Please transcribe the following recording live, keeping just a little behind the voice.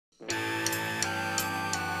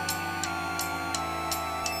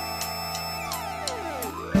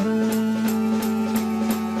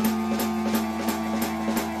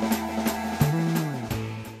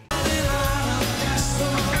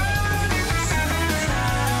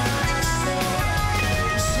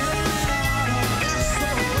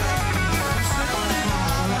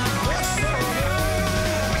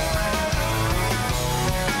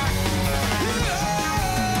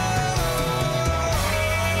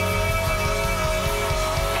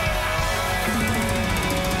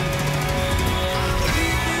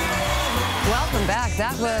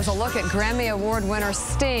was a look at Grammy Award winner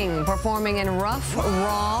Sting performing in rough,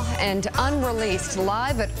 raw, and unreleased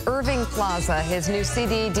live at Irving Plaza, his new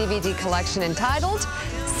CD-DVD collection entitled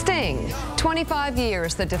Sting, 25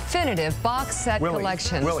 Years, the definitive box set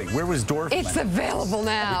collection. Willie, where was Dorfman? It's available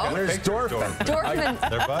now. Where's Dorfman?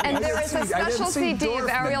 Dorfman, and there is a special CD of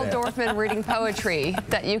Ariel Dorfman reading poetry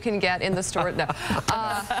that you can get in the store. No.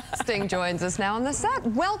 Sting joins us now on the set.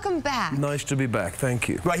 Welcome back. Nice to be back. Thank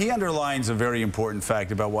you. Well, he underlines a very important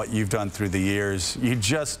fact about what you've done through the years. You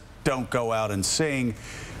just don't go out and sing.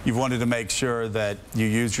 You've wanted to make sure that you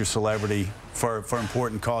use your celebrity for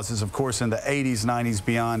important causes. Of course, in the 80s, 90s,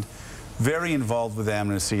 beyond, very involved with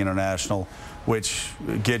Amnesty International, which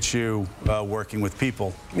gets you working with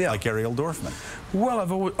people like Ariel Dorfman. Well,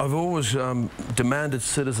 I've always demanded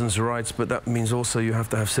citizens' rights, but that means also you have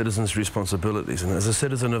to have citizens' responsibilities. And as a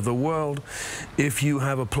citizen of the world, if you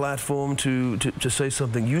have a platform to say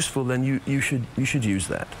something useful, then you should use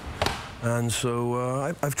that. And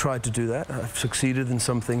so I've tried to do that. I've succeeded in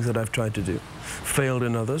some things that I've tried to do, failed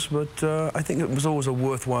in others, but I think it was always a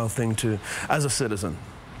worthwhile thing to, as a citizen,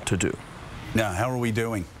 to do. Now, how are we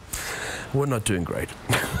doing? We're not doing great.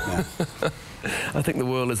 Yeah. I think the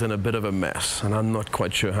world is in a bit of a mess, and I'm not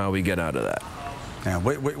quite sure how we get out of that. Yeah,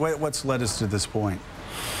 what's led us to this point?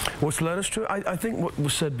 What's led us to? I think what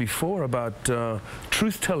was said before about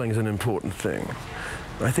truth-telling is an important thing.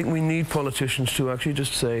 I think we need politicians to actually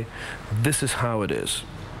just say, this is how it is.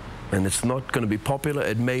 And it's not going to be popular.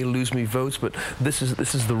 It may lose me votes, but this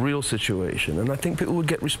is the real situation. And I think people would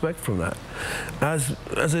get respect from that. As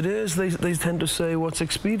it is, they tend to say what's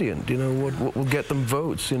expedient, you know, what will get them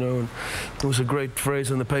votes, you know. And there was a great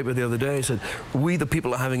phrase in the paper the other day. It said, we the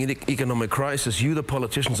people are having an economic crisis, you the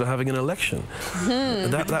politicians are having an election.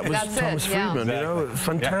 That was Thomas Friedman, you know,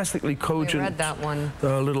 fantastically cogent. I read that one.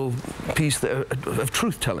 Little piece there of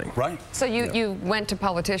truth-telling. Right. So you went to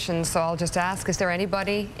politicians, so I'll just ask, is there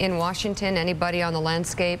anybody in Washington, anybody on the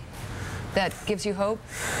landscape that gives you hope?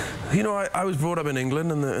 You know, I was brought up in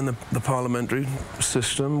England in the parliamentary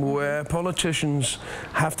system where politicians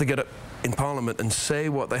have to get up in Parliament and say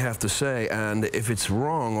what they have to say, and if it's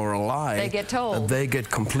wrong or a lie, they get told. They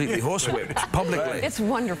get completely horsewhipped publicly. It's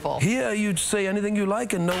wonderful. Here, you'd say anything you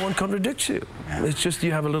like and no one contradicts you. Yeah. It's just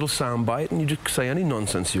you have a little sound bite and you just say any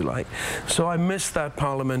nonsense you like. So I miss that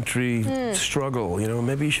parliamentary struggle. You know,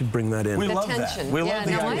 maybe you should bring that in. We love that. We love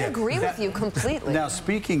the idea. I agree with you completely. Now,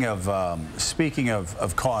 speaking of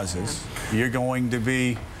causes, you're going to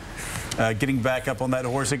be getting back up on that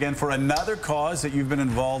horse again for another cause that you've been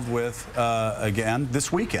involved with again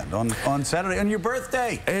this weekend on Saturday, on your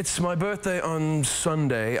birthday. It's my birthday on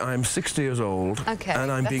Sunday. I'm 60 years old,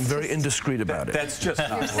 and I'm being very indiscreet about it. That's just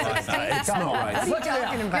not right. It's not right. What are you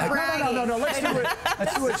talking about? No. Let's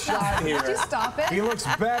do a shot here. Would you stop it? He looks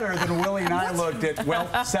better than Willie and I looked at,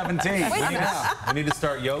 well, 17. We need to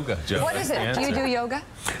start yoga, Joe. What is it? Do you do yoga?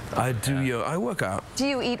 I do yoga. I work out. Do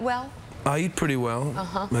you eat well? I eat pretty well.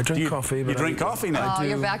 I drink coffee. You drink coffee now? Oh,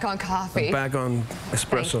 you're back on coffee. I'm back on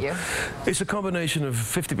espresso. Thank you. It's a combination of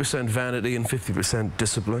 50% vanity and 50%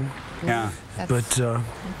 discipline. Yeah. But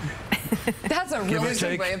that's a really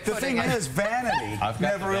good way of putting it. The thing is, vanity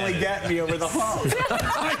never really got me over the hump.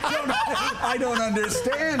 I don't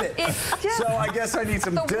understand it. So I guess I need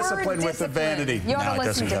some discipline with the vanity. You ought to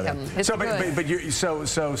listen to him.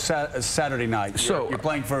 So Saturday night, you're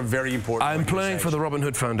playing for a very important I'm playing for the Robin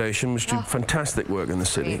Hood Foundation, which do fantastic work in the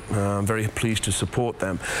city. I'm very pleased to support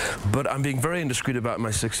them. But I'm being very indiscreet about my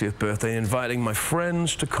 60th birthday, inviting my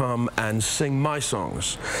friends to come and sing my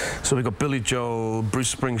songs. So we've got Billy Joel,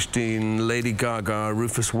 Bruce Springsteen, Lady Gaga,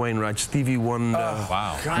 Rufus Wainwright, Stevie Wonder,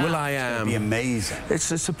 will.i.am. It'd be amazing.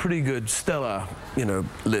 It's a pretty good, stellar, you know,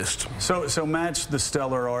 list. So match the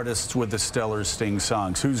stellar artists with the stellar Sting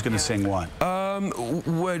songs. Who's going to sing what?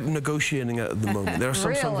 We're negotiating at the moment. There are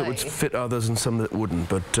some songs that would fit others and some that wouldn't.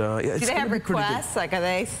 But yeah, it's do they have requests? Like, are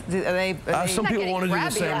they some people want to do the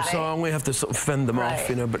same song. We have to sort of fend them off,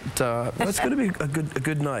 you know. But it's going to be a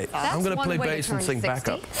good night. I'm going to play bass and sing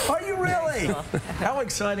backup. Are you really? How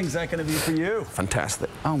exciting is that going to be for you? Fantastic.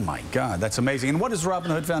 Oh my God, that's amazing. And what does Robin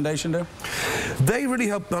Hood Foundation do? They really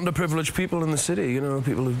help underprivileged people in the city. You know,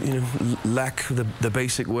 people who lack the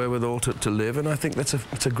basic wherewithal to live, and I think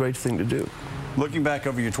it's a great thing to do. Looking back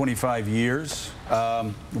over your 25 years,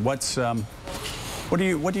 what are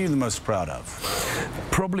you the most proud of?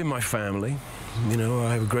 Probably my family. You know,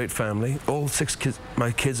 I have a great family. All 6 kids,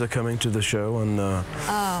 my kids are coming to the show on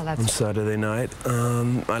Saturday night.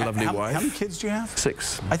 My lovely wife. How many kids do you have?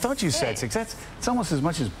 6. I thought you said 6. It's almost as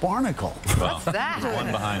much as Barnacle. What's that?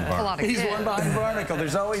 One behind Barnacle. A lot of He's kids. one behind Barnacle.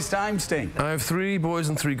 There's always time, Sting. I have 3 boys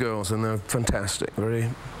and 3 girls, and they're fantastic, very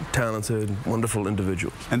talented, wonderful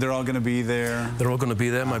individuals. And they're all going to be there? They're all going to be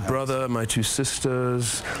there. My brother, my 2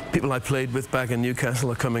 sisters, people I played with back in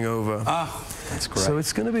Newcastle are coming over. Oh, that's great. So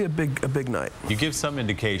it's going to be a big night. You give some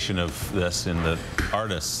indication of this in the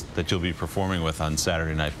artists that you'll be performing with on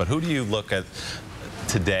Saturday night, but who do you look at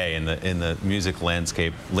today in the music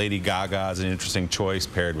landscape? Lady Gaga is an interesting choice,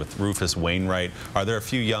 paired with Rufus Wainwright. Are there a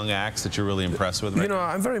few young acts that you're really impressed with? You know,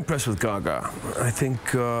 I'm very impressed with Gaga. I think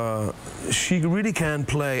she really can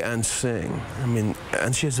play and sing. I mean,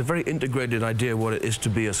 and she has a very integrated idea of what it is to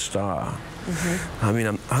be a star. I mean,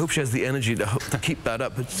 I hope she has the energy to keep that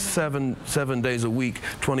up. It's 7 days a week,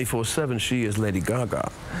 24/7. She is Lady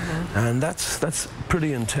Gaga, and that's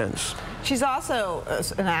pretty intense. She's also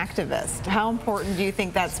an activist. How important do you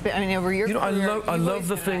think that's been? I mean, over your career, I love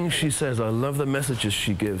the things she says. I love the messages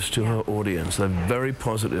she gives to her audience. They're very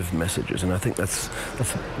positive messages, and I think that's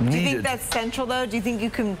needed. Do you think that's central, though? Do you think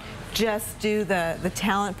you can just do the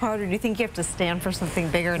talent part, or do you think you have to stand for something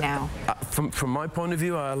bigger now? From my point of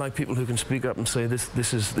view, I like people who can speak up and say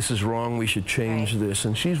this is wrong. We should change this.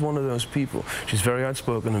 And she's one of those people. She's very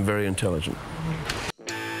outspoken and very intelligent.